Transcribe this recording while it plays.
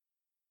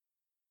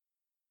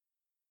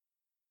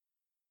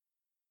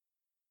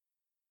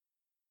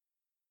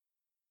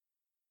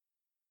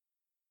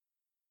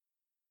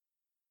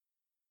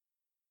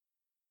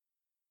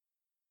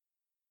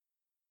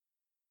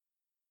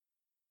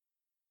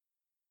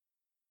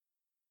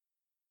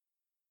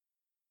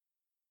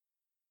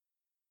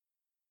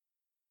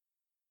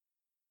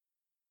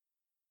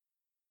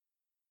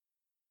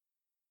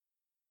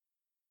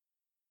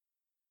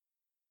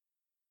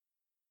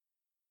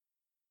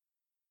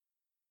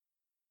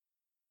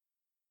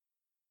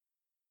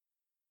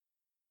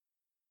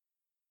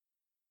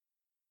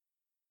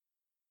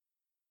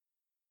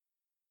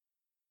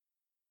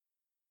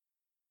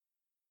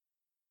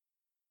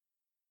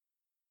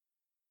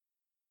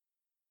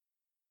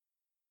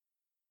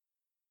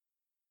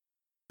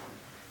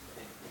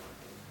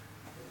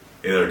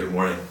Hey there, good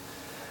morning.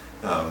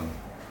 No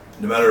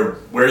matter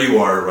where you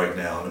are right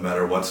now, no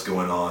matter what's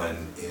going on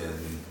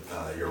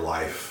in your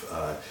life,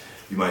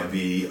 you might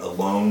be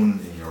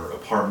alone in your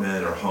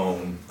apartment or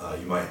home.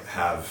 You might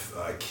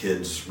have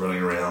kids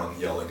running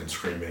around yelling and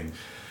screaming.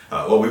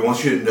 What we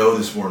want you to know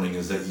this morning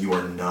is that you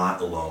are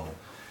not alone,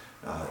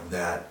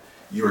 that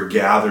you are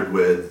gathered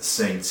with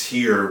saints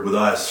here with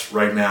us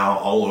right now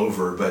all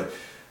over, but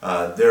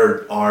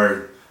there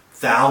are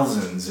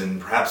thousands and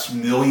perhaps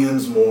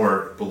millions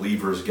more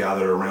believers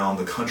gathered around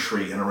the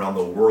country and around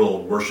the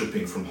world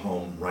worshiping from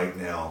home right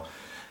now.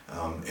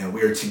 And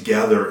we are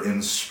together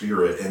in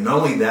spirit. And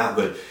not only that,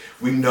 but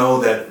we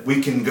know that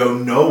we can go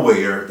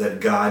nowhere that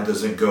God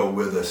doesn't go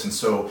with us. And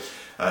so,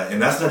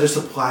 and that's not just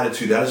a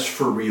platitude, that is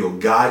for real.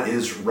 God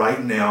is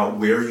right now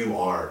where you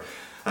are.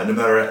 No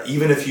matter,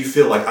 even if you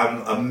feel like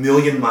I'm a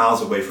million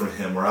miles away from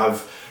Him, or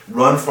I've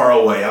run far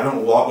away, I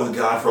haven't walked with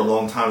God for a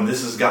long time, and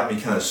this has got me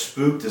kind of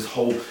spooked, this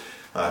whole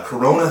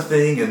Corona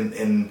thing,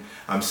 and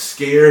I'm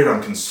scared,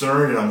 I'm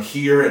concerned, and I'm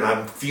here, and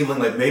I'm feeling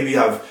like maybe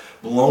I've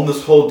blown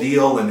this whole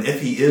deal, and if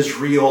He is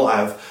real,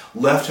 I've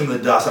left Him in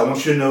the dust. I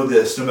want you to know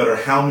this: no matter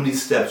how many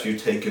steps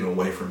you've taken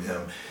away from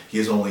Him, He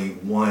is only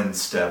one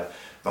step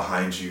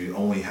behind you. You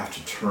only have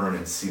to turn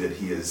and see that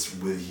He is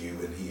with you,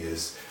 and He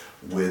is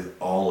with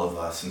all of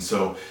us. And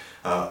so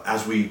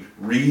as we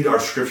read our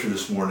scripture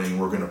this morning,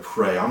 we're going to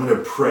pray. I'm going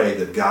to pray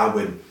that God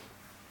would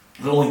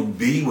not only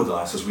be with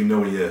us as we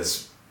know He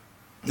is,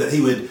 that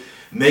He would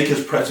make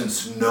His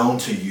presence known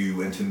to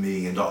you and to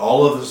me and to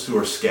all of us who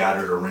are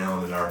scattered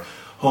around in our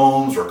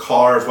homes or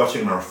cars,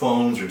 watching on our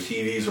phones or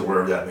TVs or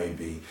wherever that may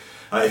be.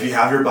 If you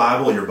have your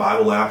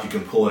Bible app, you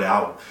can pull it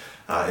out.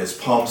 It's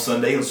Palm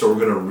Sunday, and so we're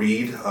going to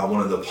read one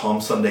of the Palm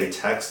Sunday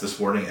texts this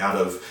morning out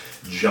of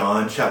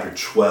John chapter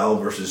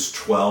 12, verses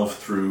 12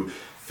 through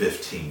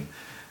 15.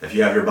 If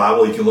you have your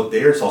Bible, you can look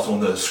there. It's also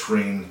on the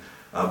screen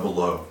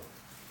below.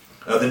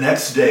 The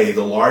next day,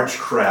 the large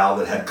crowd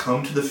that had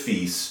come to the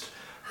feast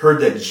heard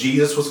that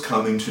Jesus was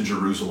coming to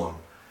Jerusalem.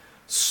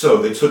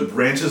 So they took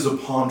branches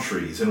of palm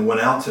trees and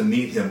went out to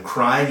meet Him,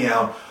 crying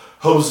out,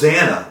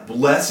 "Hosanna!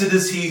 Blessed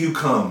is He who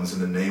comes in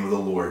the name of the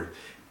Lord,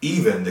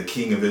 even the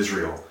King of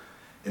Israel."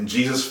 And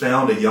Jesus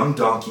found a young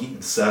donkey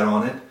and sat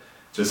on it,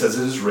 just as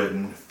it is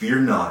written, "Fear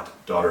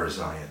not, daughter of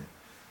Zion.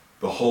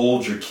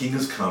 Behold, your King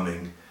is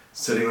coming,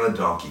 sitting on a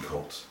donkey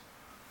colt."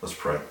 Let's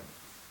pray.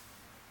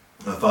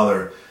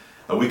 Father,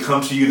 we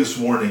come to You this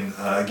morning,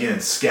 again,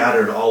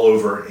 scattered all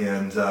over,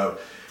 and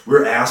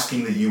we're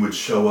asking that You would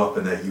show up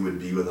and that You would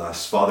be with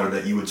us. Father,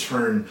 that You would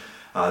turn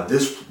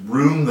this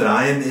room that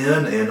I am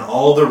in and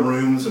all the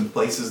rooms and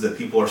places that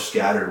people are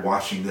scattered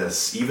watching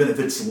this, even if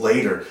it's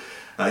later,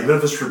 even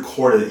if it's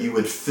recorded, that You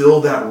would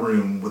fill that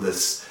room with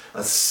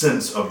a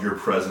sense of Your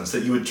presence,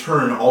 that You would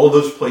turn all of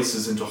those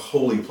places into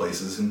holy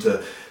places,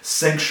 into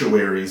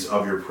sanctuaries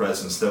of Your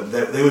presence,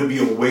 that they would be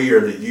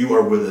aware that You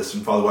are with us.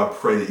 And Father, I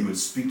pray that You would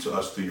speak to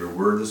us through Your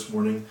word this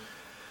morning,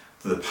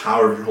 through the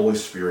power of Your Holy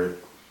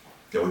Spirit,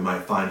 that we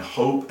might find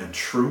hope and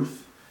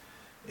truth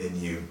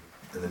in You.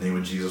 In the name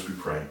of Jesus we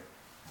pray.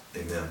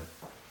 Amen.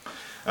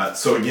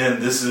 So again,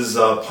 this is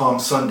Palm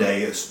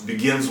Sunday. It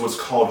begins what's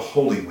called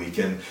Holy Week.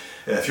 And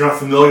if you're not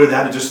familiar with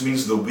that, it just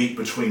means the week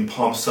between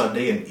Palm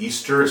Sunday and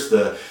Easter. It's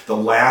the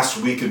last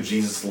week of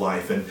Jesus'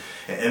 life.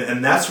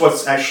 And that's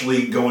what's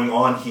actually going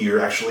on here,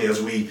 actually,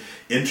 as we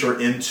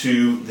enter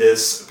into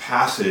this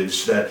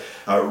passage, that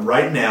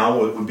right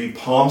now it would be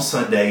Palm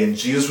Sunday, and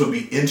Jesus would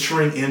be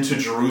entering into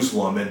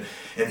Jerusalem.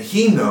 And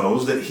He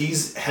knows that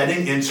He's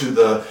heading into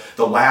the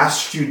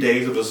last few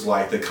days of His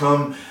life. That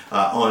come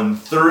on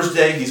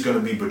Thursday, He's going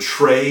to be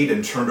betrayed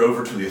and turned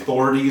over to the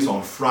authorities.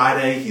 On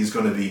Friday, He's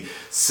going to be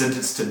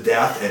sentenced to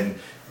death and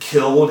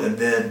killed. And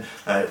then,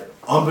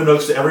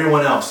 unbeknownst to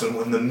everyone else, and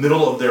in the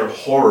middle of their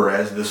horror,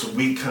 as this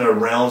week kind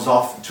of rounds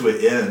off to an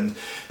end,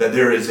 that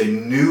there is a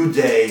new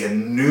day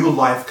and new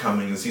life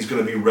coming as He's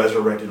going to be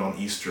resurrected on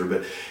Easter.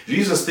 But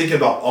Jesus is thinking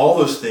about all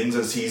those things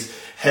as He's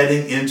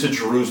heading into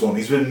Jerusalem.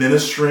 He's been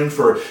ministering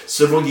for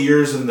several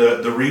years in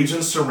the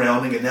region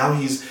surrounding, and now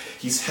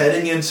he's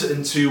heading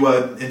into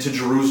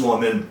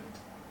Jerusalem. And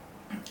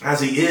as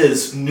he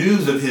is,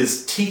 news of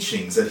His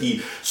teachings, that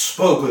He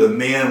spoke with a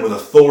man with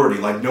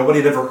authority like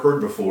nobody had ever heard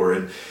before,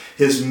 and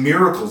His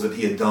miracles that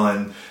He had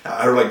done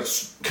are like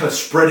kind of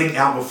spreading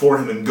out before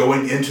Him and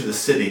going into the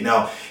city.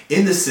 Now,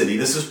 in the city,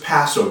 this is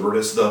Passover.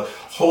 It's the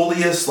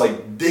holiest,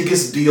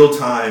 biggest deal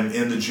time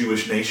in the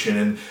Jewish nation.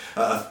 And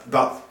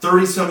about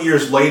 30 some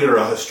years later,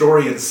 a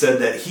historian said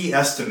that he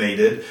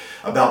estimated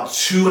about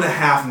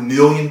 2.5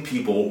 million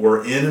people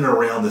were in and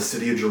around the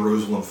city of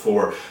Jerusalem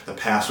for the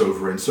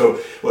Passover. And so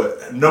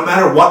no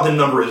matter what the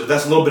number is, if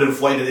that's a little bit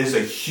inflated, it is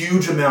a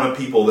huge amount of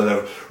people that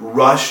have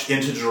rushed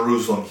into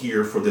Jerusalem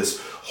here for this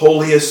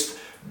holiest,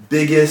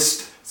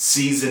 biggest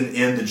season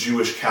in the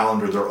Jewish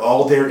calendar. They're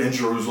all there in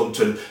Jerusalem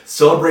to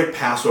celebrate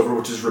Passover,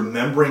 which is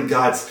remembering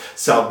God's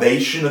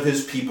salvation of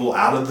His people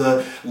out of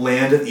the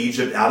land of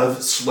Egypt, out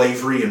of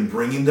slavery, and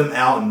bringing them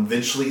out and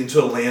eventually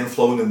into a land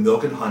flowing with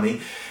milk and honey.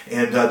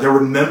 And they're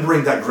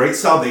remembering that great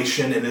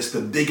salvation, and it's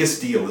the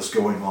biggest deal that's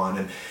going on.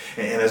 And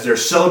as they're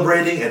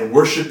celebrating and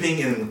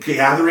worshiping and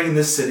gathering in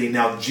this city,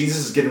 now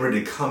Jesus is getting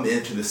ready to come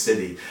into the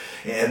city.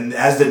 And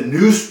as the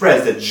news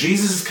spreads that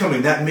Jesus is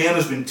coming, that man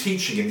has been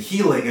teaching and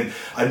healing, and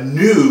a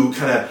new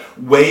kind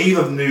of wave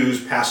of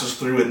news passes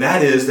through, and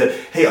that is that,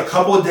 hey, a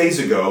couple of days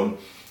ago,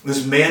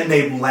 this man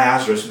named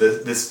Lazarus,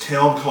 this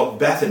town called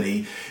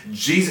Bethany,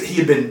 he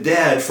had been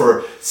dead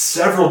for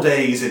several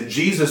days, and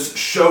Jesus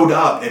showed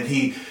up, and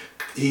he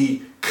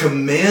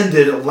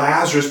commanded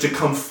Lazarus to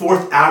come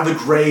forth out of the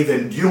grave.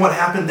 And you know what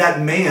happened?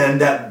 That man,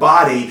 that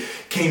body,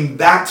 came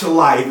back to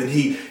life, and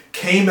he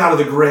came out of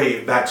the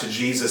grave back to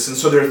Jesus. And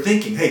so they're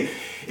thinking, hey,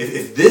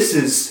 if this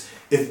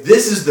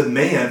is the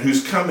man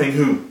who's coming,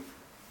 who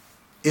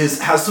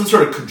has some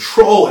sort of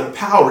control and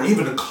power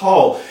even to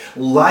call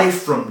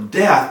life from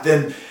death,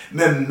 then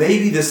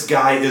maybe this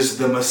guy is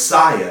the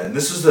Messiah. And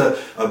this is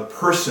a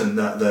person,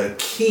 the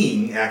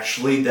king,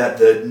 actually, that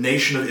the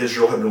nation of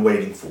Israel had been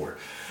waiting for.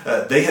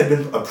 They had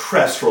been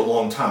oppressed for a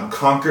long time,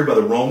 conquered by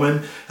the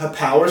Roman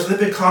powers. They've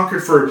been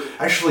conquered for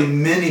actually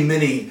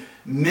many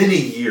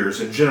years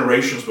and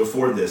generations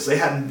before this. They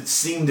hadn't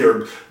seen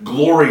their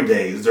glory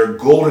days, their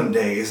golden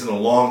days in a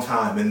long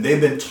time. And they've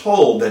been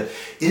told that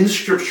in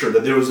Scripture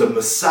that there was a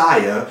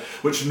Messiah,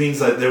 which means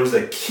that there was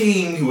a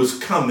king who was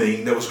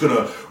coming that was going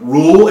to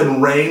rule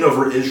and reign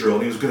over Israel.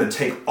 And he was going to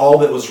take all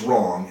that was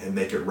wrong and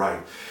make it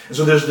right. And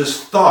so there's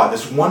this thought,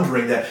 this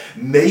wondering that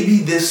maybe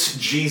this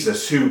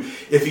Jesus, who,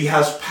 if he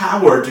has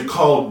power to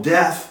call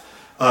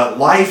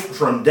life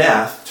from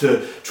death,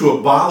 to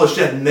abolish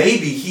death,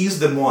 maybe he's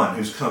the one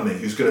who's coming,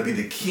 who's going to be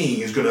the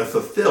king, who's going to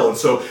fulfill. And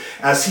so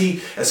as he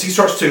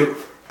starts to,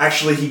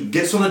 actually he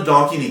gets on a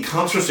donkey and he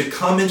starts to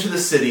come into the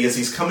city. As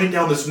he's coming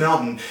down this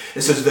mountain,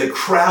 it says that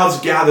crowds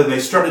gathered, and they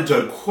started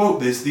to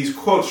quote these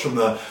quotes from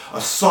a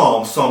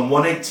psalm, Psalm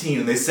 118,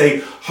 and they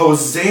say,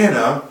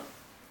 Hosanna,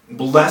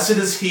 blessed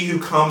is he who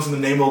comes in the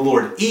name of the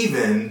Lord,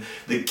 even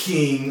the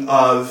King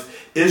of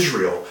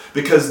Israel.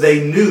 Because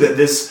they knew that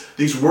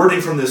these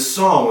wording from this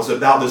song was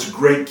about this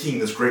great king,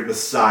 this great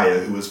Messiah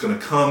who was going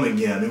to come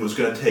again, who was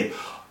going to take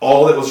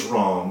all that was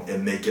wrong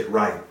and make it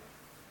right.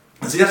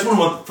 And see, that's one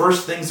of the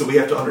first things that we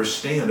have to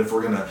understand if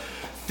we're going to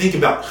think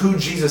about who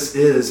Jesus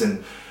is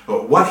and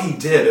what he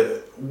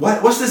did.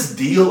 What's this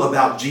deal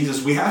about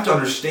Jesus? We have to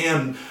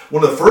understand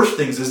one of the first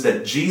things is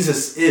that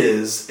Jesus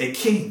is a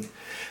king.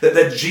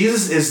 That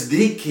Jesus is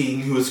the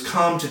king who has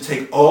come to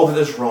take all that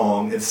is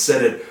wrong and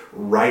set it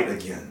right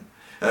again.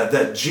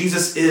 That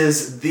Jesus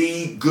is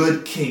the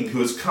good king who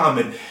has come.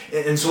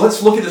 And so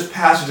let's look at this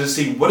passage and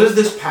see, what does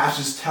this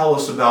passage tell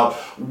us about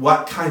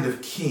what kind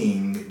of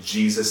king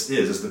Jesus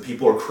is? As the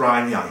people are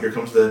crying out, here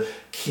comes the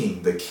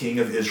king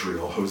of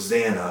Israel,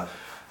 Hosanna,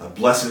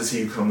 blessed is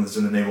he who comes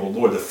in the name of the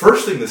Lord. The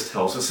first thing this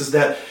tells us is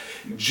that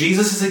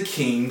Jesus is a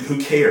king who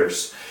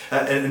cares.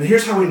 And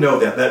here's how we know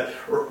that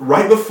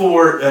right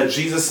before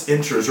Jesus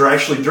enters, or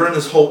actually during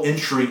this whole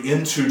entry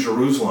into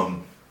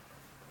Jerusalem,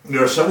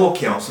 there are several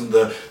accounts in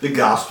the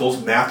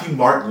Gospels. Matthew,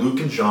 Mark, Luke,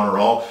 and John are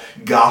all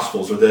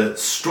Gospels, or the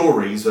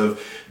stories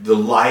of the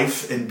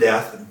life and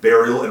death,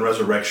 burial, and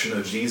resurrection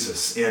of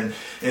Jesus. And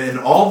in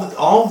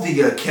all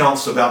the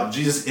accounts about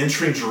Jesus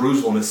entering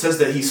Jerusalem, it says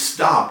that he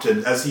stopped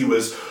and as he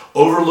was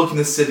overlooking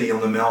the city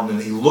on the mountain,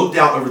 and he looked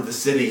out over the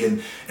city.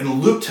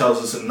 And Luke tells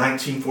us in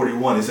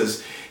 1941,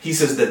 he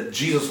says that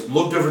Jesus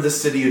looked over the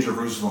city of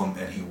Jerusalem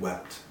and he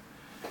wept.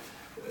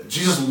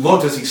 Jesus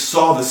looked as he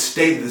saw the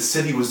state that the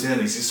city was in.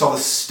 He saw the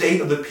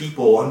state of the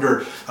people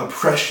under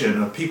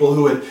oppression, of people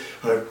who had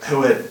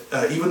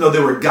even though they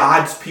were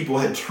God's people,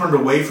 had turned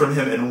away from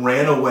him and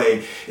ran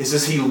away. It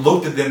says he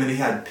looked at them and he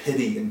had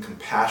pity and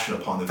compassion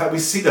upon them. In fact, we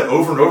see that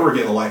over and over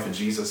again in the life of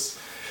Jesus.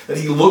 That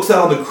he looks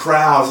out on the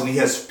crowds and he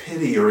has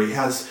pity, or he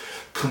has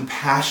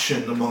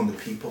compassion among the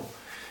people.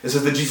 It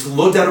says that Jesus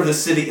looked out over the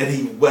city and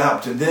he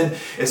wept. And then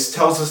it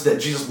tells us that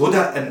Jesus looked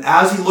out, and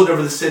as he looked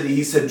over the city,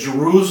 he said,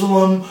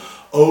 Jerusalem,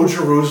 O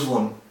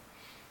Jerusalem,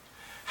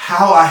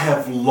 how I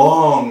have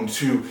longed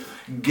to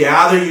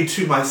gather you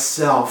to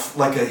myself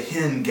like a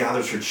hen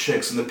gathers her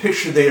chicks. And the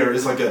picture there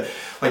is like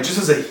just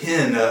as a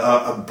hen,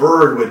 a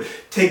bird would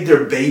take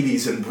their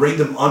babies and bring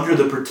them under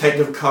the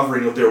protective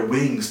covering of their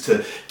wings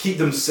to keep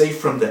them safe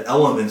from the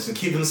elements and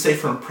keep them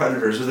safe from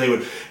predators, as they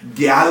would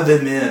gather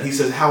them in. He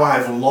says, how I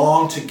have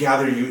longed to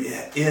gather you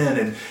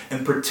in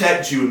and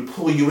protect you and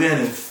pull you in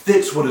and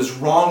fix what is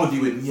wrong with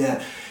you, and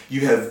yet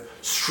you have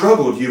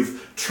struggled, you've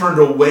turned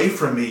away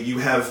from me, you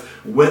have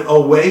went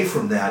away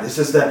from that. It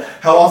says that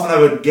how often I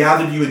would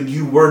gather you and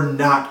you were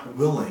not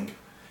willing.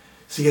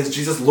 See, as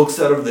Jesus looks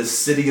out over the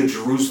city of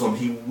Jerusalem,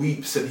 he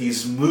weeps and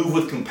he's moved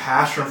with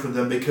compassion for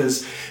them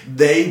because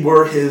they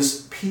were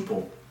his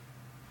people.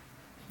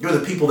 They were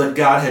the people that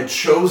God had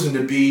chosen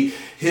to be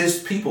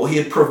his people. He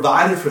had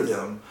provided for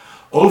them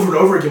over and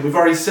over again. We've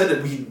already said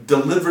that he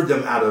delivered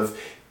them out of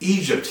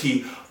Egypt.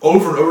 He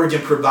over and over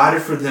again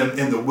provided for them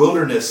in the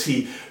wilderness.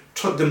 He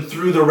took them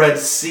through the Red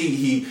Sea.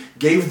 He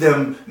gave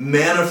them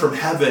manna from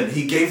heaven.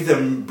 He gave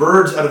them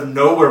birds out of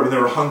nowhere when they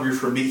were hungry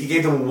for meat. He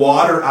gave them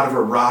water out of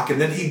a rock. And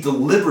then he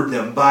delivered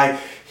them by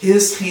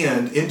his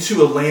hand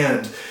into a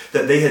land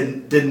that they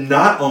did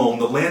not own,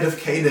 the land of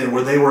Canaan,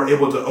 where they were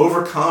able to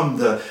overcome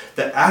the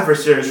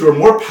adversaries who were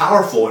more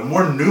powerful and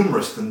more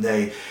numerous than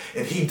they.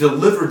 And he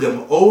delivered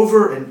them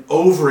over and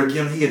over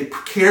again. He had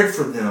cared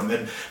for them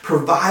and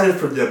provided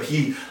for them.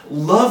 He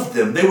loved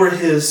them. They were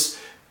his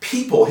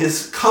people,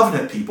 his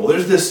covenant people.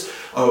 There's this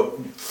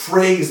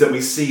phrase that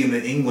we see in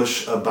the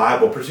English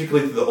Bible,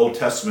 particularly through the Old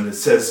Testament. It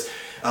says,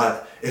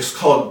 it's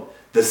called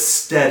the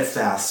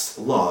steadfast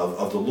love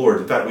of the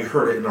Lord. In fact, we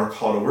heard it in our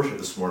call to worship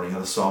this morning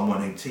out of Psalm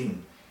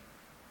 118.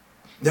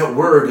 That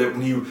word,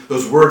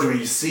 those words when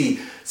you see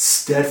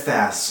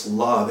steadfast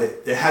love,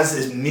 it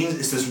means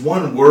it's this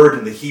one word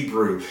in the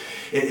Hebrew.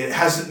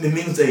 It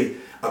means a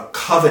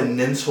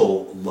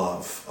covenantal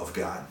love of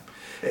God.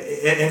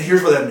 And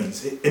here's what that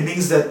means. It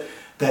means that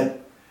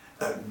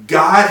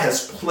God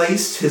has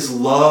placed his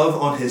love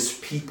on his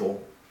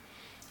people,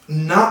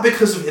 not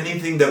because of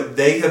anything that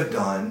they have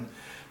done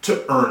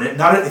to earn it.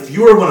 Not if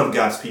you are one of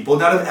God's people,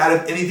 not out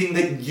of anything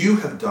that you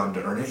have done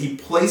to earn it. He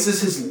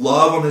places his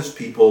love on his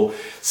people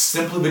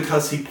simply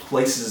because he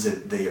places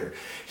it there.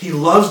 He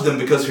loves them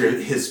because they're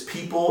his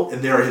people,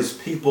 and they're his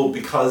people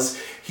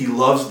because he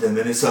loves them.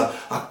 And it's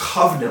a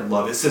covenant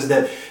love. It says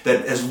that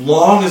as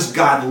long as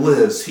God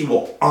lives, he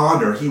will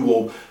honor, he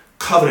will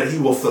covenant, he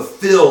will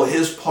fulfill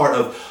his part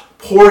of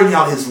pouring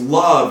out his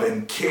love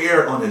and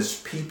care on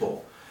his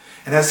people.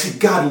 And as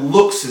God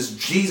looks, as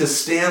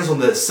Jesus stands on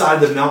the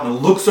side of the mountain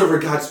and looks over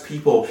God's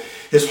people,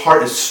 his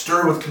heart is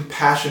stirred with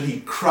compassion.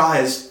 He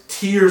cries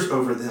tears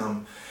over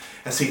them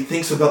as he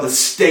thinks about the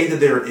state that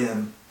they're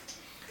in.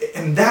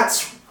 And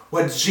that's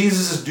what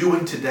Jesus is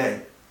doing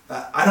today.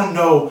 I don't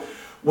know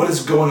what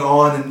is going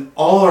on in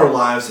all our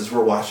lives as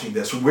we're watching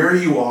this, where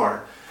you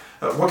are,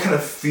 what kind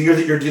of fear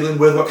that you're dealing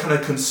with, what kind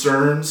of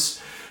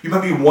concerns. You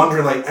might be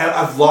wondering, like,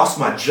 I've lost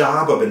my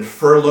job, I've been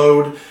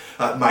furloughed.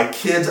 My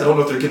kids, I don't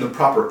know if they're getting the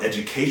proper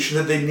education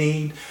that they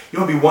need. You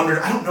might be wondering,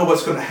 I don't know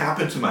what's going to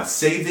happen to my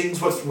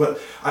savings. What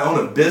I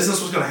own a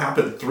business. What's going to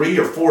happen 3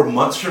 or 4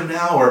 months from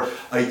now or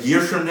a year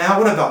from now?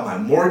 What about my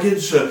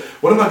mortgage?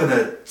 What am I going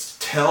to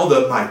tell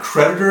my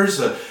creditors?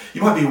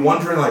 You might be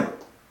wondering, like,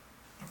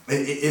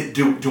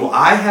 do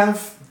I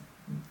have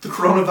the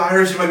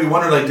coronavirus? You might be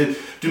wondering, like,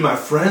 do my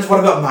friends? What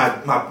about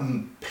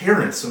my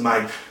parents and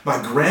my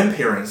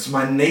grandparents,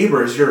 my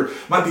neighbors? You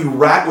might be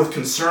racked with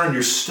concern.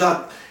 You're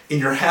stuck in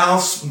your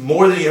house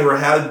more than you ever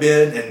have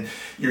been, and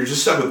you're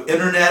just stuck with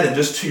internet and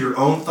just to your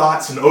own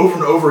thoughts, and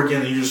over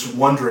again, and you're just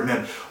wondering,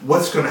 man,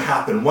 what's going to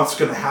happen? What's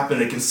going to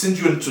happen? It can send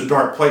you into a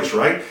dark place,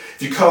 right?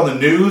 If you cut on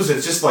the news,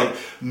 it's just like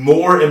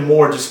more and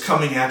more just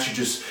coming at you,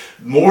 just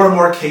more and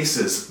more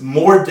cases,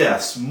 more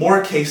deaths,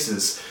 more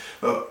cases,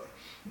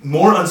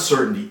 more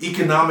uncertainty,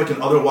 economic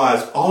and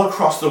otherwise, all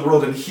across the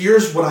world. And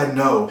here's what I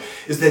know,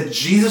 is that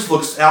Jesus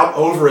looks out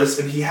over us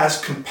and he has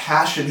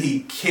compassion.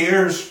 He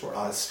cares for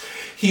us.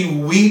 He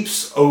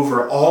weeps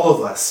over all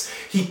of us.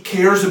 He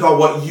cares about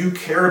what you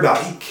care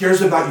about. He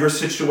cares about your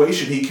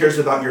situation. He cares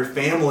about your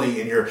family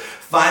and your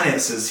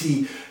finances.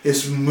 He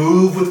is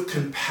moved with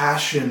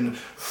compassion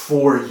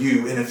for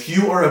you. And if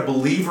you are a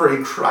believer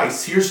in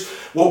Christ, here's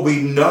what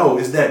we know,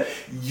 is that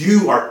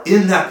you are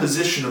in that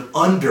position of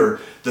under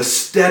the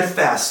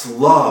steadfast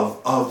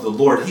love of the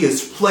Lord. He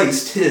has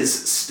placed his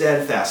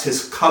steadfast,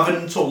 his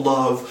covenantal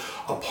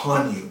love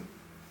upon you.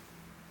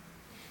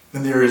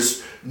 And there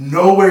is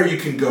nowhere you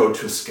can go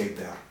to escape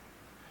that.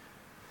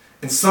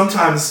 And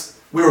sometimes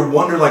we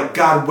wonder, like,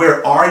 God,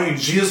 where are you?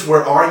 Jesus,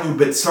 where are you?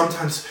 But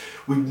sometimes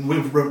we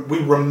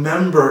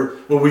remember,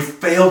 or we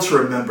fail to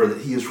remember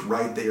that he is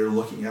right there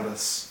looking at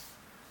us.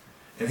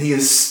 And he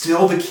is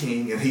still the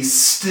king, and he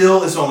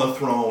still is on the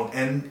throne,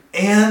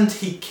 and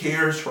he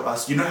cares for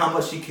us. You know how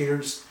much he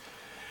cares?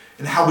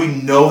 And how we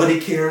know that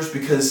he cares?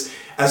 Because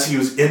as he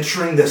was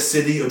entering the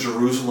city of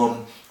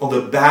Jerusalem, on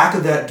the back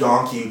of that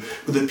donkey,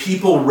 with the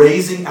people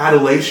raising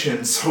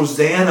adulations,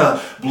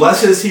 Hosanna,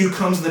 blessed is he who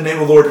comes in the name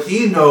of the Lord.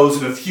 He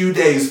knows in a few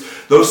days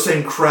those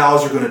same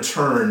crowds are going to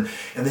turn,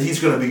 and that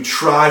he's going to be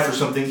tried for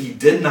something he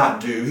did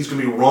not do. He's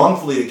going to be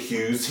wrongfully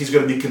accused. He's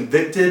going to be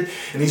convicted,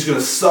 and he's going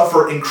to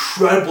suffer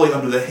incredibly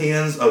under the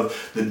hands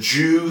of the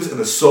Jews and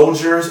the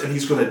soldiers, and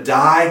he's going to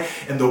die.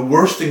 And the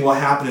worst thing will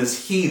happen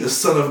is he, the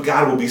Son of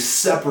God, will be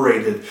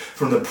separated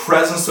from the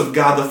presence of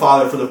God the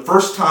Father for the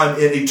first time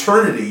in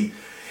eternity.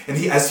 And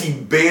as he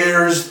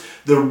bears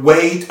the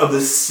weight of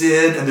the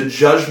sin and the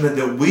judgment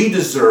that we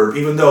deserve,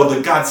 even though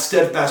the God's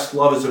steadfast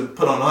love has been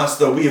put on us,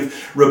 though we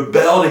have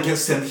rebelled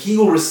against him, he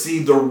will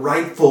receive the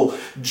rightful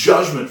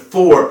judgment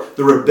for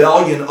the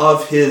rebellion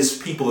of his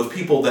people, the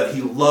people that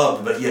he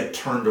loved but yet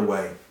turned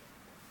away,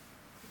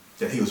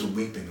 that he was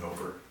weeping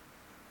over.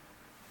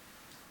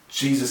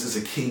 Jesus is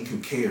a king who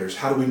cares.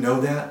 How do we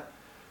know that?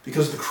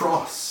 Because of the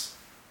cross.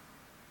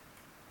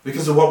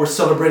 Because of what we're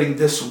celebrating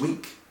this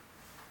week.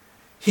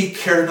 He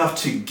cared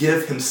enough to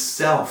give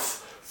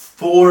himself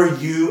for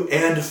you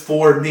and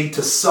for me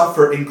to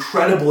suffer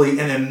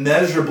incredibly and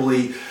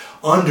immeasurably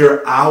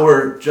under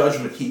our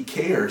judgment. He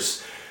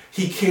cares.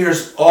 He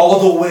cares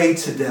all the way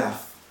to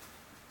death.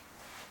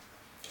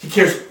 He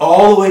cares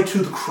all the way to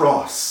the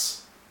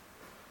cross.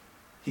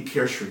 He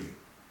cares for you.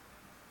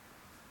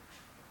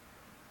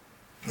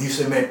 And you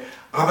say, man,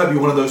 I might be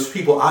one of those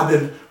people. I've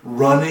been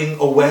running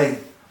away.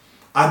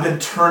 I've been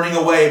turning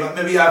away.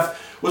 Maybe I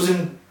was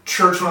in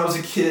church when I was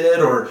a kid,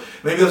 or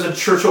maybe I was in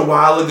church a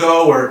while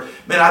ago, or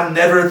man, I've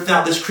never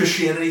thought this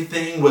Christianity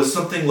thing was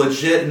something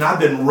legit, and I've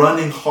been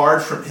running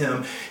hard from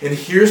Him. And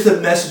here's the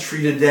message for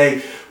you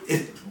today.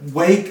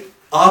 Wake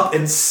up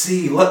and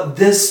see. Let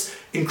this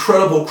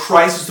incredible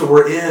crisis that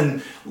we're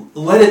in,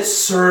 let it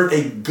serve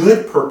a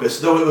good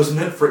purpose, though it was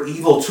meant for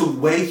evil, to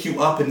wake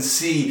you up and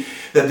see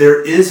that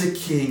there is a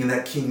King, and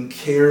that King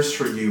cares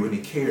for you, and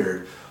He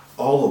cared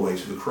all the way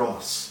to the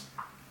cross.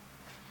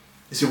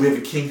 You see, we have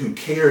a King who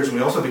cares, and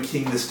we also have a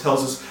King, this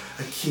tells us,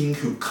 a King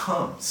who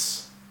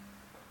comes.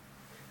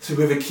 See,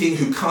 we have a King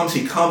who comes.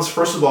 He comes,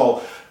 first of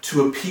all,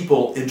 to a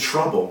people in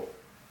trouble.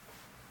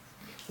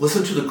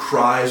 Listen to the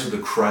cries of the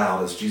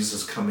crowd as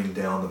Jesus is coming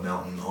down the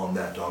mountain on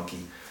that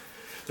donkey.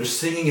 They're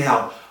singing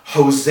out,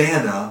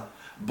 Hosanna,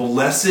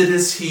 blessed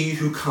is he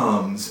who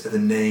comes in the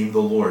name of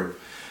the Lord.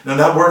 Now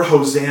that word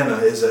Hosanna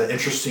is an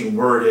interesting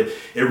word.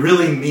 It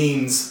really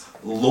means,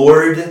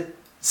 Lord,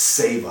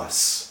 save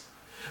us.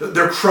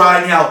 They're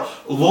crying out,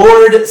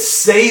 Lord,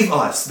 save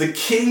us. The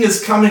King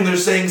is coming. They're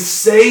saying,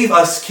 save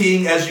us,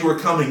 King, as you are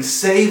coming.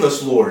 Save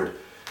us, Lord.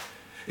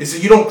 And so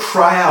you don't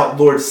cry out,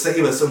 Lord,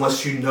 save us,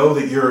 unless you know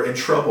that you're in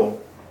trouble.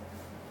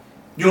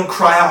 You don't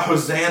cry out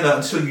Hosanna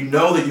until you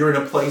know that you're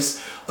in a place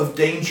of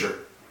danger.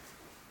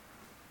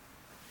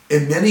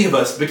 And many of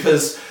us,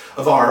 because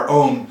of our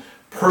own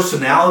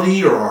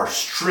personality or our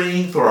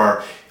strength or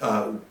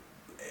our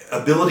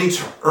ability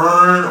to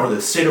earn, or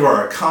the state of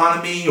our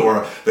economy,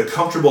 or the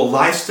comfortable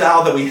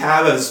lifestyle that we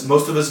have, as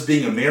most of us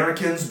being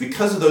Americans,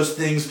 because of those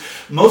things,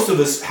 most of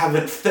us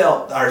haven't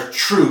felt our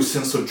true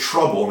sense of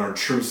trouble and our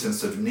true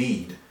sense of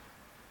need.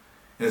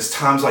 And it's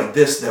times like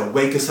this that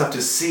wake us up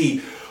to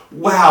see,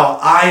 wow,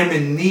 I am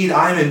in need,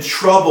 I am in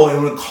trouble,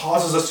 and it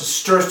causes us to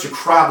stir us to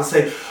cry out and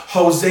say,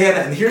 Hosanna.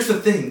 And here's the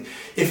thing,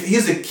 if He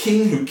is a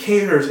King who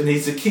cares, and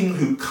He's a King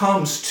who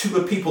comes to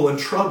a people in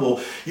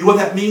trouble, you know what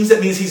that means?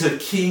 That means He's a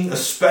King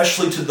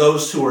especially to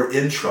those who are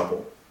in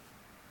trouble.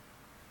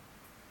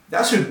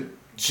 That's who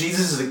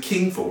Jesus is a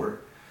King for.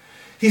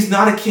 He's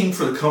not a King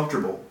for the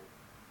comfortable.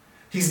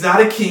 He's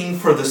not a King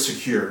for the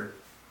secure.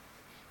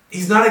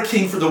 He's not a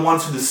King for the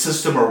ones who the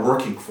system are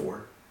working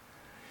for.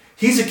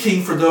 He's a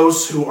King for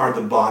those who are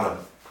the bottom.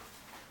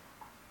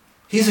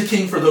 He's a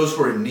King for those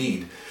who are in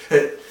need.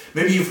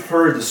 Maybe you've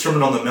heard the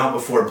Sermon on the Mount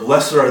before.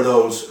 Blessed are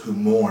those who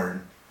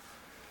mourn.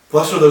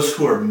 Blessed are those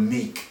who are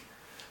meek.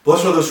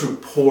 Blessed are those who are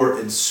poor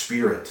in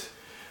spirit.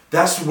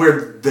 That's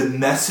where the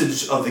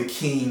message of the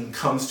King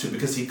comes to,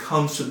 because He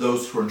comes to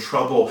those who are in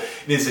trouble.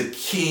 And is a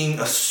King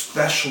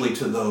especially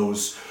to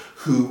those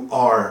who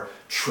are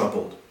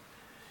troubled.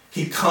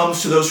 He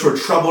comes to those who are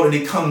troubled, and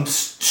He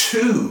comes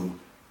to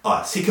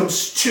us. He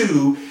comes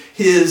to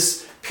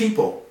His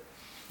people.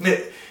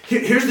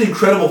 Here's the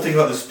incredible thing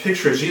about this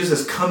picture. As Jesus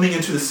is coming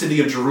into the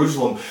city of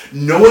Jerusalem,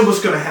 knowing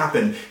what's going to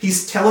happen,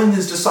 He's telling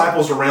His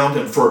disciples around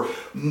Him for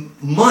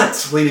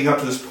months leading up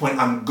to this point,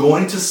 I'm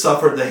going to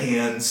suffer at the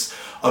hands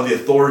of the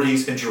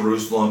authorities in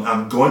Jerusalem.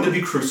 I'm going to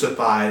be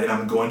crucified, and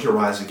I'm going to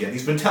rise again.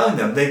 He's been telling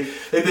them. They've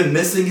been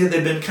missing it.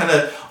 They've been kind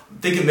of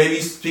thinking, maybe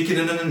speaking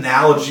in an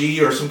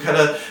analogy or some kind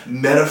of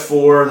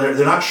metaphor.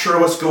 They're not sure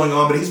what's going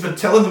on, but He's been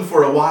telling them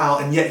for a while,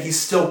 and yet He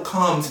still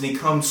comes, and He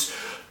comes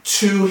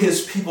to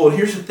His people. And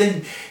here's the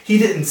thing, He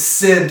didn't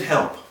send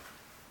help.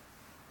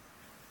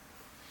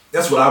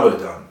 That's what I would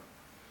have done.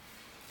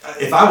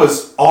 If I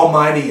was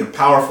almighty and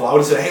powerful, I would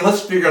have said, hey,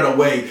 let's figure out a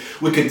way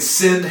we can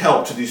send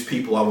help to these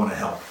people I want to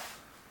help.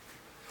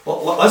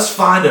 Well, let's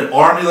find an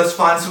army, let's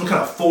find some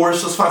kind of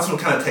force, let's find some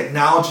kind of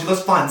technology,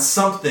 let's find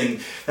something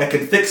that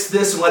can fix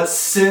this, and let's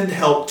send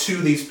help to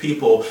these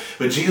people.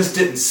 But Jesus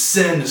didn't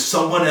send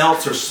someone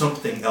else or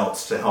something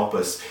else to help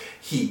us.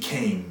 He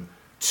came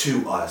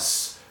to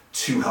us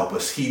to help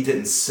us. He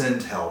didn't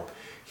send help.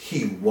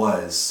 He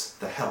was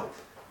the help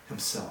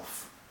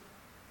Himself.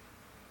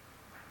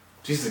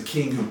 Jesus is a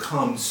King who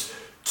comes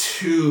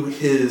to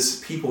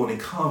His people, and He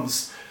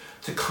comes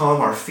to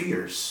calm our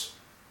fears.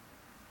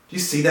 Do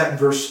you see that in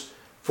verse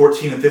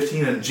 14 and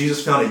 15? And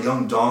Jesus found a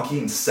young donkey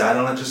and sat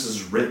on it, just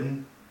as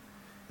written.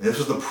 And this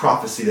was the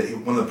prophecy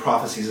one of the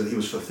prophecies that He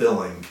was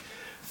fulfilling.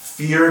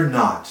 Fear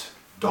not,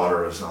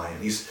 daughter of Zion.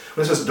 When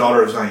it says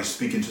daughter of Zion, He's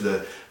speaking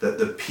to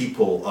the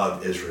people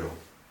of Israel.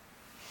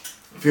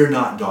 Fear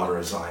not, daughter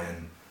of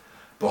Zion.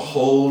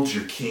 Behold,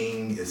 your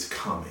King is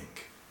coming.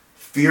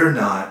 Fear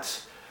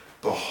not.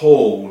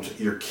 Behold,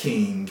 your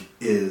King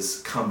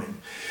is coming.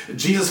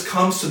 Jesus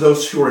comes to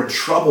those who are in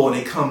trouble, and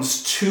He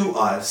comes to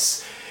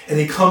us, and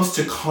He comes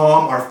to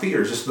calm our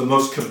fears. It's the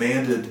most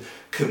commanded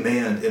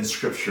command in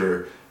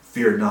Scripture.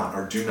 Fear not,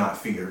 or do not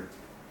fear.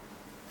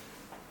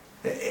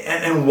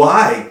 And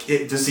why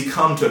does he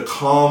come to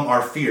calm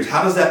our fears?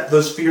 How does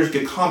those fears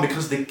get calm?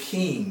 Because the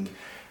King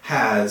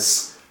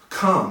has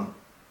come.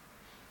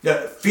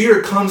 Yeah,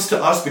 fear comes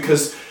to us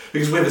because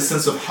we have a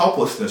sense of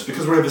helplessness,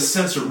 because we have a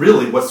sense of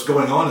really what's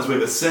going on is we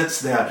have a sense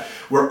that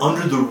we're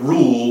under the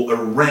rule or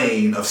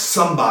reign of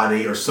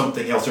somebody or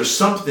something else. There's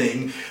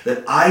something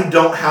that I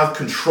don't have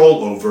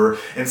control over,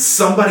 and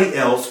somebody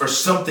else or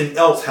something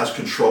else has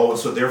control, and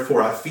so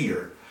therefore I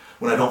fear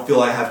when I don't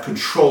feel I have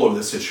control over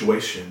the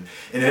situation.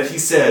 And yet he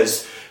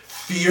says,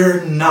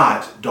 fear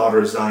not, daughter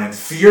of Zion,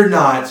 fear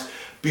not.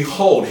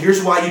 Behold,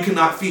 here's why you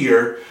cannot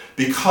fear,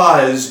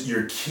 because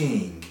your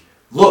king,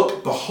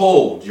 look,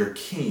 behold, your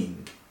king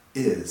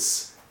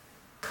is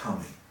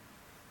coming.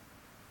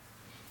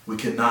 We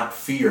cannot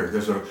fear.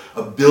 There's an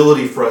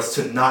ability for us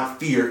to not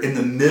fear in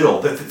the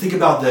middle. Think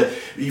about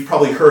you've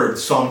probably heard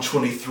Psalm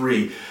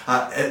 23.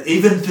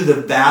 Even through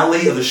the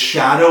valley of the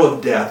shadow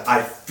of death,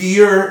 I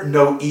fear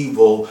no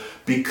evil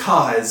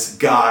because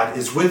God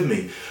is with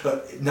me.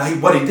 Now,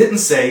 what he didn't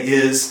say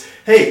is,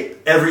 hey,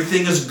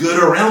 everything is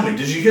good around me.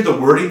 Did you hear the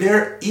wording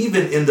there?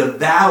 Even in the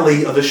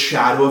valley of the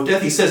shadow of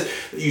death. He says,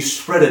 you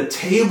spread a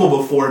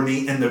table before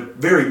me in the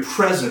very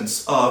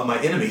presence of my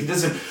enemy. He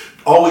doesn't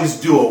always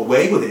do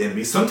away with the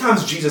enemy.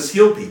 Sometimes Jesus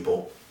healed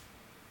people,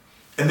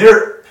 and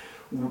they're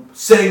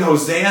saying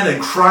Hosanna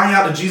and crying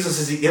out to Jesus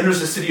as he enters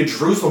the city of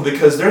Jerusalem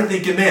because they're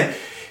thinking, man,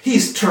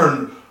 he's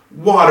turned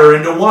water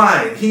into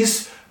wine.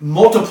 He's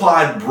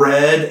multiplied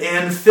bread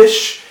and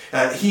fish.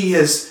 He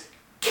has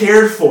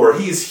cared for.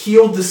 He has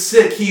healed the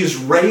sick. He has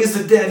raised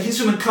the dead.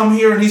 He's going to come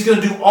here and he's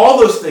going to do all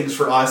those things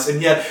for us.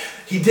 And yet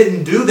he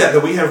didn't do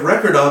that we have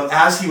record of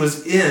as he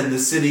was in the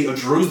city of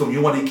Jerusalem. You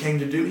know what he came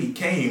to do? He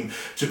came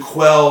to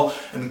quell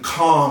and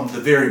calm the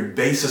very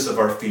basis of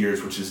our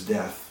fears, which is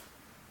death.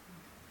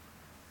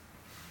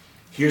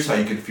 Here's how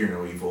you can fear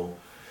no evil.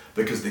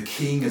 Because the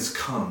King has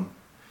come,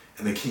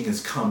 and the King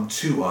has come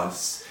to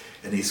us,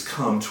 and he's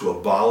come to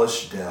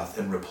abolish death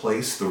and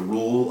replace the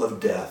rule of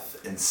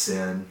death and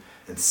sin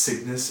and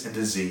sickness and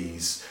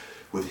disease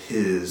with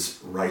his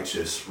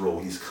righteous rule.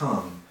 He's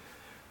come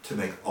to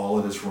make all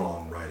that is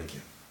wrong right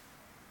again.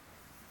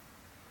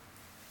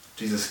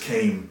 Jesus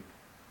came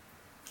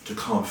to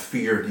calm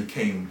fear, and he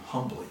came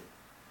humbly.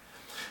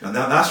 Now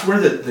that's where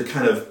the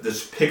kind of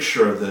this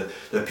picture of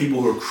the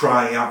people who are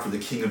crying out for the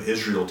King of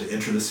Israel to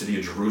enter the city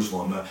of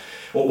Jerusalem.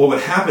 What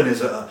would happen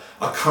is a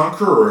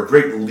conqueror or a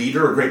great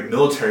leader, a great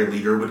military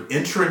leader would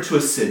enter into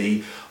a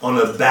city on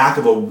the back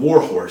of a war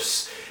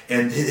horse,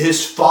 and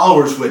his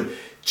followers would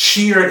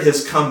cheer at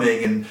his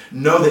coming and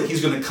know that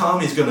he's going to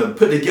come, he's going to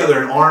put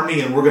together an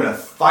army, and we're going to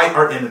fight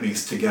our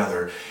enemies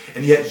together.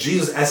 And yet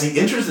Jesus, as he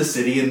enters the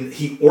city, and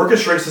he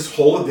orchestrates this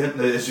whole event,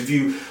 as if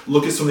you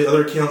look at some of the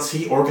other accounts,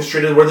 he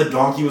orchestrated where the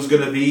donkey was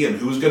going to be and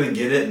who was going to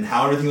get it and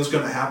how everything was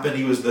going to happen.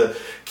 He was the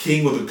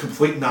king with a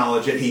complete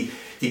knowledge. And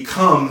he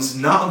comes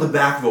not on the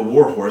back of a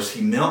war horse,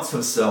 he mounts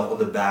himself on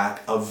the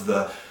back of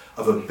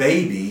a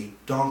baby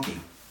donkey.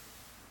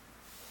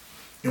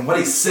 And what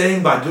he's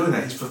saying by doing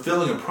that, he's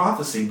fulfilling a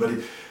prophecy, but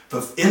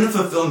in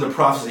fulfilling the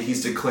prophecy,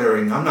 he's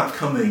declaring, I'm not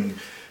coming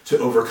to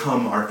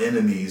overcome our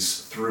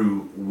enemies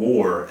through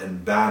war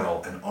and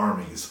battle and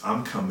armies.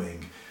 I'm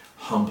coming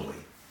humbly.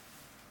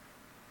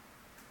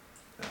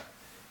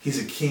 He's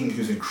a king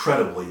who's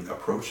incredibly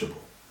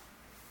approachable.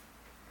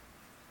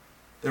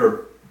 There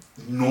are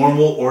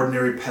normal,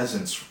 ordinary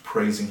peasants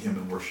praising him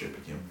and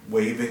worshiping him,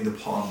 waving the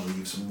palm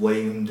leaves and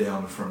laying them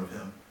down in front of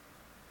him.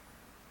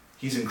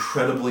 He's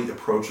incredibly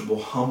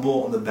approachable,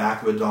 humble on the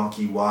back of a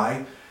donkey.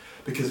 Why?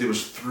 Because it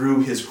was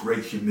through his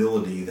great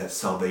humility that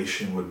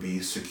salvation would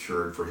be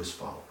secured for his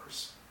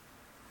followers.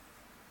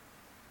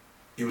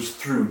 It was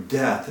through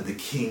death that the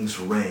king's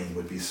reign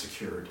would be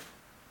secured.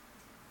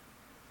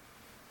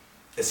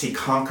 As he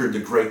conquered the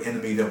great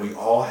enemy that we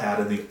all had,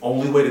 and the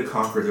only way to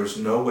conquer, there was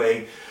no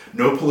way,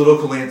 no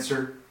political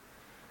answer,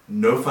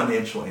 no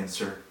financial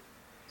answer.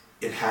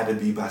 It had to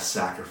be by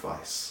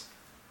sacrifice.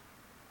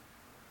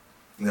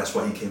 And that's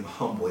why he came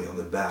humbly on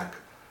the back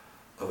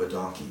of a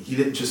donkey. He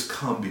didn't just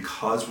come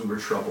because we were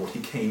troubled. He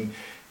came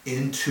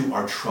into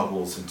our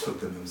troubles and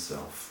took them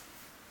himself.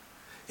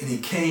 And he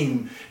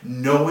came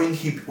knowing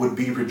he would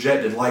be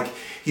rejected, like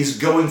he's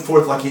going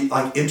forth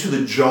like into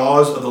the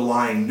jaws of the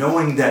lion,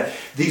 knowing that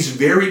these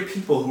very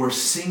people who are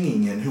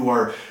singing and who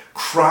are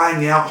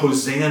crying out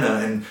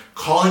Hosanna and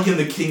calling him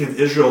the King of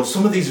Israel,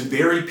 some of these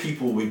very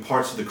people will be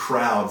parts of the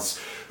crowds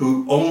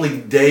who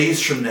only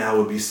days from now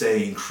would be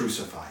saying,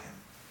 crucify him.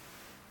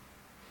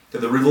 That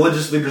the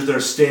religious leaders that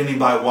are standing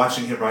by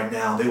watching him right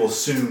now, they will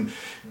soon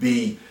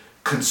be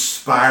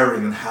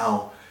conspiring on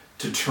how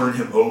to turn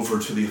him over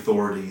to the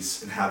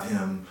authorities and have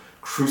him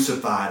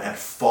crucified at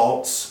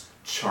false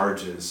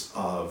charges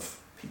of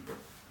people.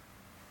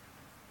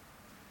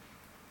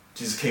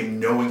 Jesus came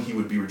knowing he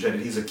would be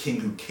rejected. He's a king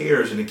who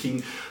cares and a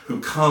king who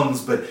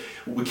comes, but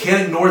we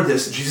can't ignore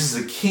this. Jesus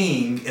is a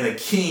king, and a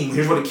king,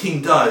 here's what a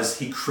king does.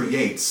 He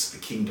creates a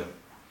kingdom.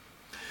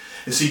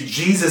 You see,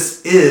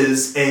 Jesus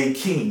is a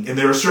king, and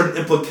there are certain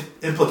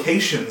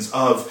implications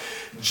of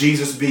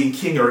Jesus being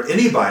king or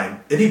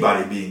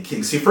anybody being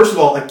king. See, first of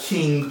all, a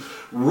king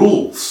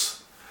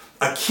rules.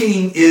 A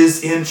king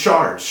is in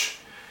charge.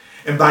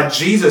 And by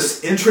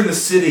Jesus entering the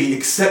city,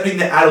 accepting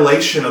the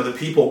adulation of the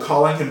people,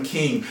 calling him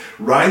king,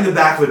 riding the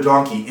back of a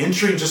donkey,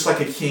 entering just like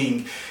a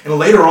king, and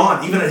later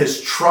on, even at his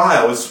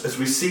trial, as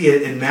we see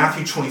it in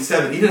Matthew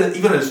 27, even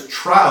at his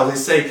trial, they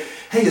say,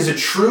 hey, is it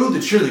true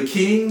that you're the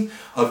king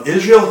of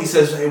Israel? He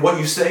says, hey, what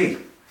you say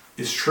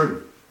is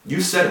true.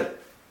 You said it.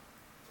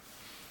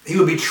 He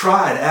would be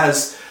tried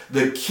as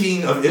the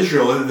king of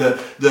Israel, and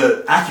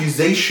the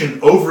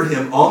accusation over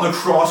him on the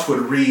cross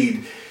would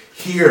read,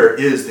 here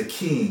is the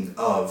king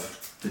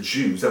of the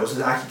Jews. That was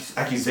his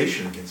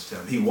accusation against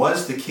him. He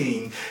was the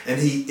king,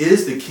 and he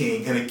is the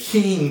king, and a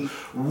king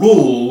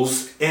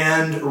rules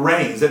and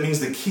reigns. That means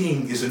the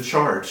king is in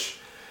charge.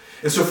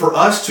 And so for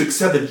us to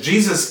accept that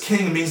Jesus is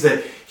king means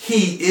that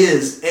he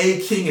is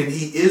a king and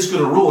he is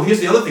going to rule.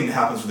 Here's the other thing that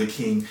happens with a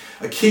king.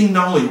 A king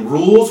not only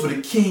rules, but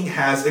a king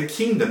has a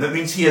kingdom. That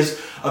means he has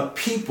a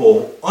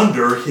people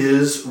under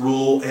his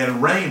rule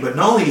and reign. But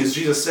not only is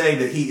Jesus saying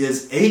that he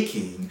is a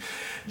king,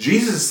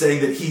 Jesus is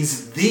saying that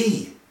he's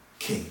the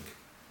king.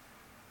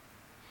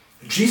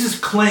 Jesus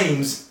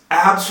claims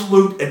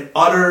absolute and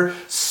utter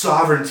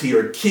sovereignty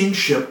or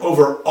kingship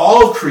over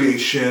all of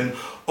creation,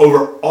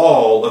 over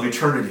all of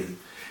eternity.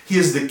 He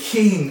is the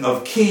King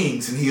of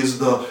kings, and he is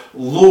the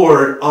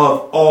Lord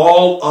of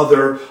all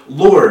other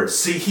lords.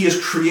 See, he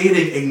is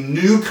creating a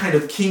new kind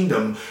of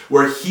kingdom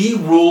where he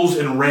rules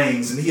and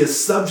reigns, and he has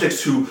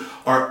subjects who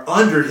are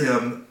under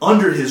him,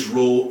 under his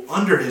rule,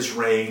 under his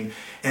reign,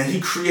 and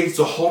he creates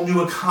a whole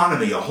new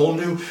economy, a whole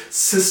new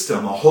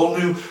system, a whole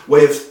new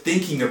way of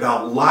thinking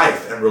about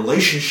life and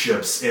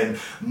relationships and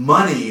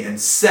money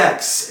and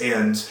sex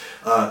and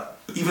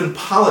even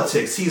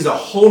politics. He's a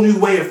whole new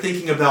way of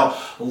thinking about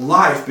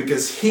life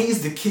because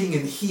he's the king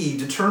and he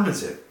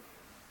determines it.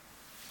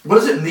 What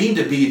does it mean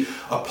to be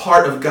a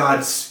part of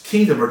God's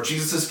kingdom or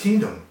Jesus'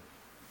 kingdom?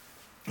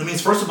 It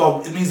means, first of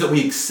all, it means that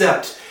we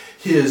accept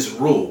his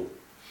rule.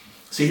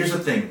 See, here's the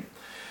thing.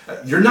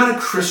 You're not a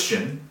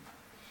Christian.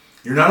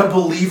 You're not a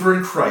believer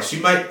in Christ.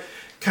 You might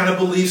kind of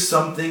believe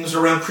some things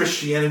around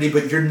Christianity,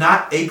 but you're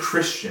not a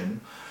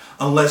Christian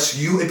unless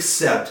you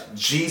accept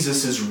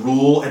Jesus'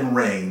 rule and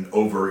reign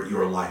over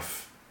your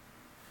life.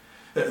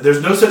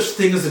 There's no such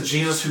thing as a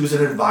Jesus who's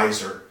an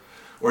advisor,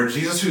 or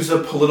Jesus who's a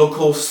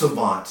political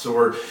savant,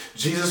 or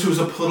Jesus who's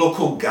a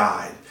political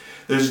guide.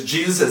 There's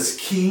Jesus as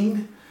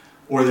king,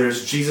 or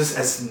there's Jesus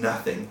as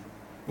nothing.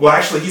 Well,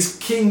 actually, he's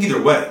king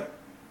either way.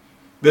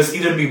 There's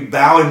either me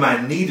bowing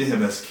my knee to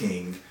him as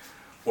king,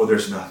 or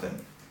there's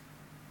nothing.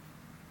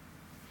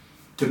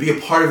 To be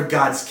a part of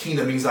God's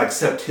kingdom means I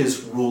accept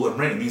his rule and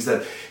reign. It means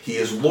that he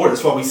is Lord.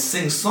 That's why we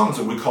sing songs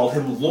and we call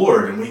him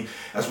Lord. And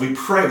as we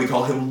pray, we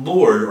call him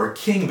Lord or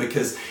King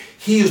because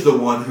he is the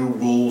one who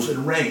rules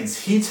and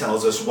reigns. He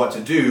tells us what to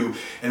do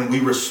and we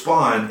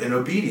respond in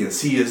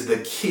obedience. He is the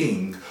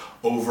king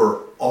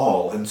over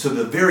all. And so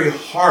the very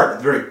heart,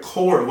 the very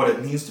core of what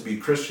it means to be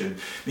a Christian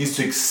means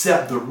to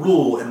accept the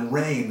rule and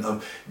reign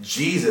of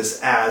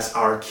Jesus as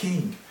our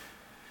king.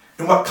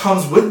 And what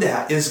comes with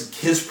that is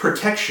his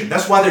protection.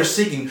 That's why they're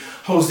singing,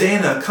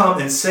 Hosanna, come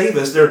and save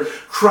us. They're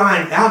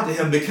crying out to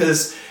him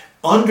because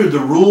under the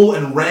rule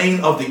and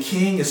reign of the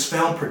king is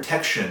found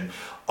protection.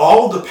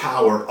 All the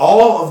power,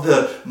 all of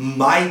the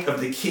might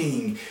of the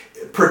king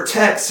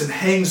protects and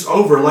hangs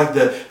over like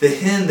the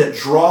hen that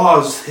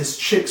draws his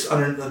chicks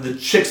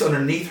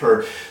underneath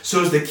her.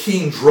 So as the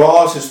king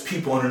draws his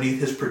people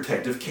underneath his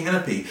protective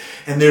canopy.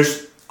 And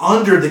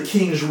under the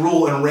king's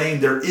rule and reign,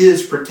 there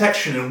is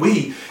protection, and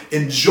we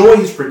enjoy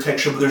his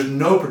protection, but there's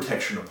no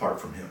protection apart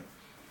from him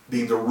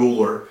being the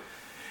ruler.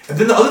 And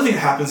then the other thing that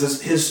happens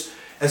as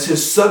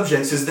his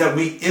subjects is that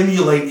we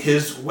emulate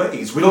his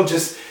ways. We don't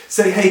just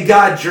say, hey,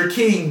 God, you're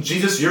king,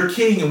 Jesus, you're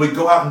king, and we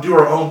go out and do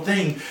our own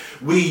thing.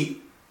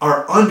 We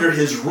are under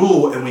his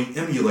rule and we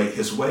emulate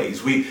his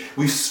ways. We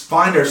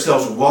find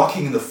ourselves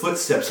walking in the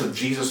footsteps of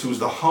Jesus, who is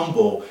the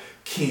humble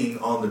king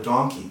on the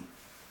donkey,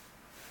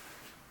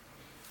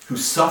 who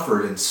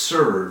suffered and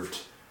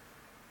served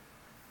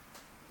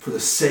for the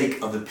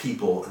sake of the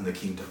people in the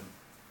kingdom.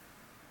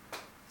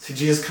 See,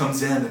 Jesus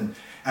comes in, and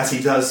as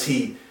he does,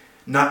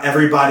 not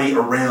everybody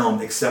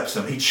around accepts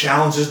him. He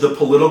challenges the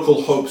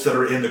political hopes that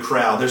are in the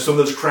crowd. There's some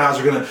of those crowds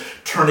are going to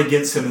turn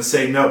against him and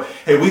say, no,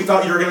 hey, we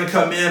thought you were going to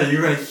come in and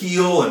you're going to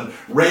heal and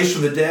raise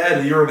from the dead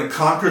and you're going to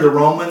conquer the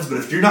Romans, but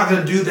if you're not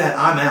going to do that,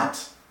 I'm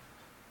out.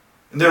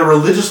 And there are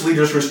religious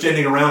leaders who are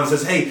standing around and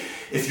says, hey,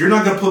 if you're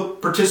not going to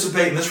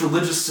participate in this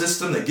religious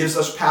system that gives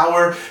us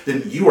power,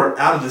 then you are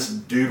out of this,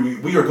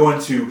 dude. We are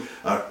going to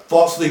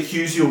falsely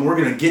accuse you and we're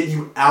going to get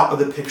you out of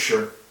the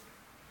picture.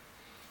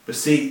 But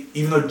see,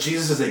 even though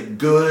Jesus is a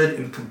good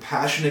and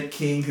compassionate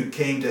king who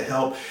came to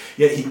help,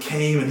 yet he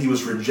came and he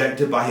was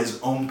rejected by his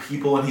own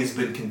people, and he's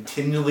been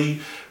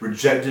continually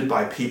rejected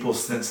by people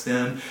since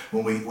then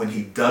when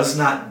he does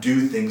not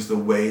do things the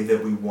way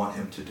that we want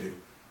him to do.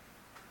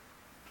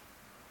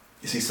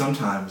 You see,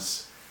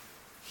 sometimes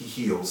he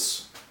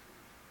heals.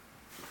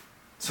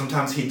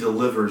 Sometimes he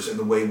delivers in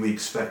the way we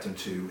expect him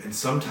to. And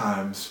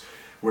sometimes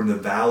we're in the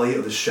valley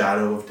of the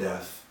shadow of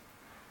death,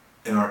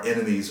 and our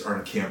enemies are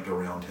encamped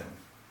around him.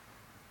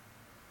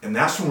 And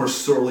that's when we're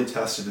sorely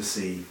tested to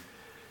see,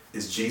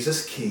 is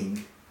Jesus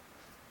king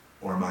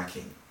or am I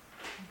king?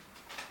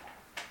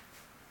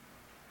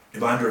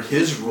 Am I under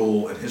his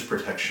rule and his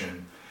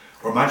protection,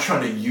 or am I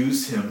trying to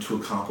use him to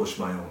accomplish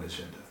my own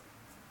agenda?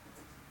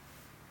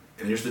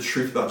 And here's the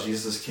truth about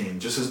Jesus as king.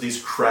 Just as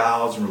these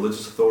crowds and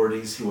religious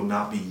authorities, he will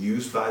not be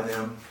used by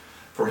them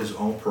for his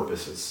own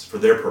purposes, for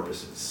their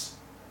purposes.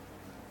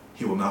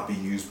 He will not be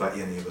used by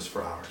any of us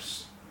for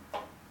ours.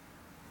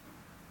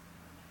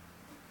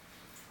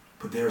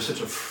 But there is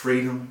such a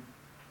freedom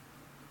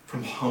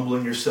from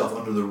humbling yourself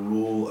under the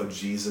rule of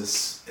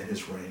Jesus and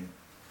his reign.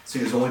 See,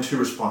 there's only two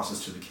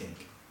responses to the king.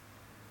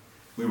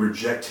 We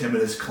reject him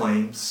and his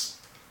claims,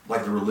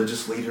 like the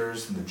religious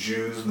leaders and the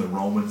Jews and the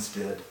Romans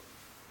did.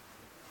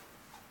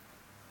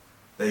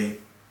 They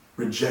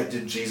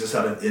rejected Jesus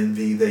out of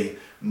envy. They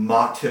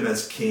mocked him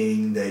as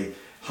king. They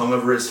hung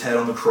over his head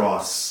on the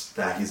cross,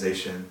 the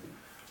accusation.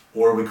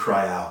 Or we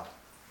cry out,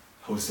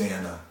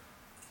 Hosanna,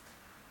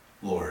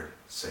 Lord,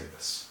 save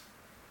us.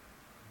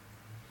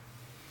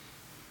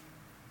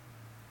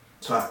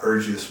 So I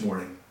urge you this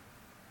morning,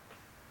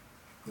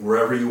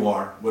 wherever you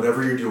are,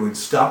 whatever you're doing,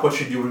 stop what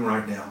you're doing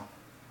right now.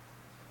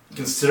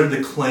 Consider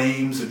the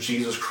claims of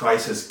Jesus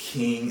Christ as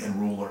king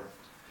and ruler.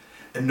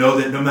 And know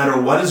that no matter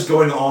what is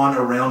going on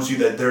around you,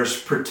 that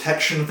there's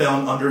protection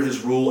found under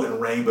his rule and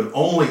reign, but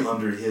only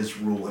under his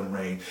rule and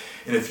reign.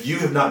 And if you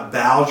have not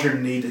bowed your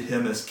knee to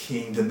him as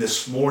king, then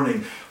this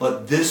morning,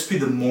 let this be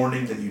the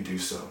morning that you do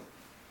so.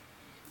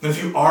 And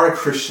if you are a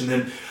Christian,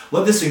 then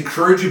let this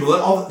encourage you,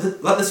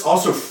 but let this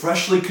also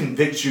freshly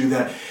convict you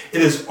that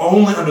it is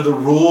only under the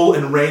rule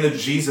and reign of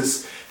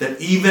Jesus that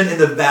even in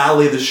the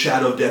valley of the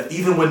shadow of death,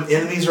 even when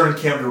enemies are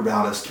encamped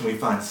about us, can we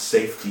find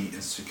safety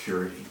and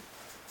security.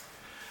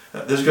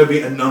 There's going to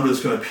be a number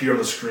that's going to appear on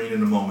the screen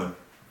in a moment.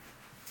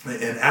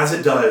 And as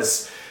it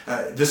does,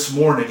 this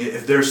morning,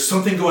 if there's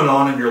something going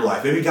on in your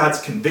life, maybe God's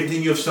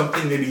convicting you of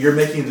something, maybe you're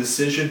making a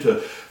decision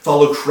to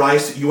follow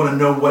Christ, you want to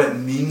know what it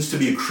means to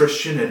be a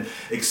Christian and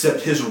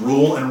accept his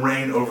rule and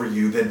reign over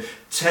you, then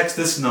text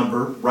this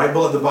number right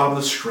below at the bottom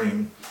of the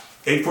screen,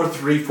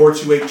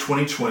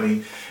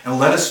 843-428-2020, and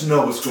let us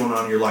know what's going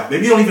on in your life.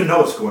 Maybe you don't even know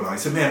what's going on. You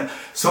say, man,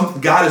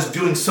 God is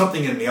doing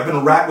something in me. I've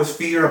been racked with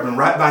fear. I've been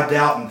racked by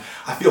doubt, and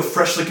I feel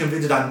freshly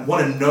convicted. I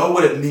want to know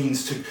what it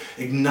means to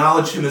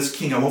acknowledge him as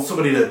king. I want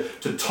somebody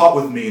to talk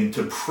with me and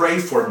to pray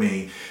for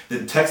me.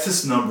 Then text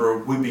this number.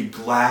 We'd be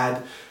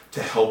glad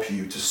to help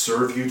you, to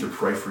serve you, to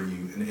pray for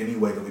you in any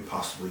way that we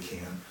possibly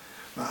can.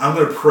 I'm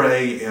going to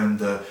pray, and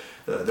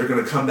they're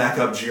going to come back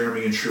up,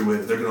 Jeremy and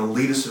Truett. They're going to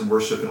lead us in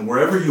worship, and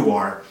wherever you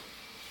are,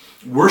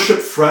 worship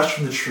fresh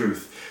from the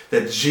truth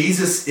that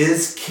Jesus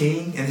is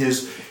king and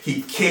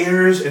he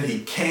cares and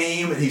he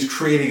came and he's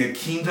creating a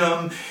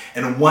kingdom,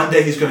 and one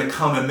day he's going to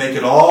come and make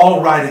it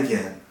all right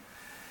again.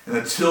 And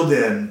until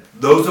then,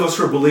 those of us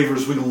who are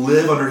believers, we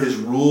live under his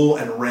rule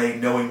and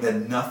reign, knowing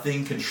that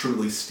nothing can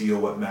truly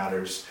steal what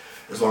matters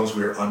as long as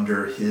we are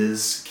under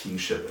his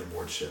kingship and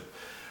lordship.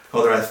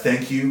 Father, I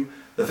thank you,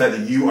 the fact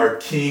that you are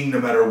king no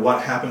matter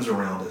what happens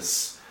around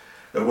us,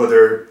 that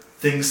whether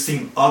things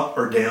seem up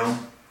or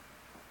down,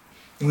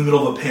 in the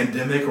middle of a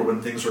pandemic or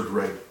when things are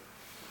great,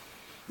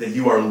 that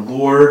you are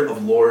Lord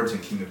of lords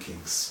and King of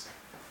kings.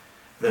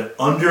 That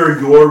under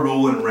your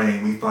rule and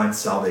reign we find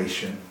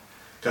salvation.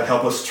 God,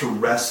 help us to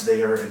rest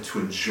there and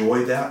to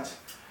enjoy that,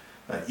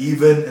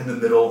 even in the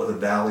middle of the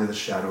valley of the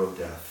shadow of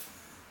death,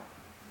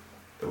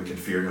 that we can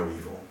fear no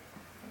evil.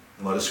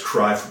 And let us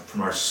cry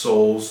from our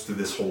souls through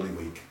this holy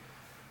week,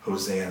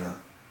 Hosanna,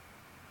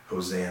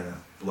 Hosanna.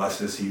 Blessed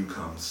is he who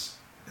comes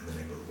in the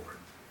name of the Lord.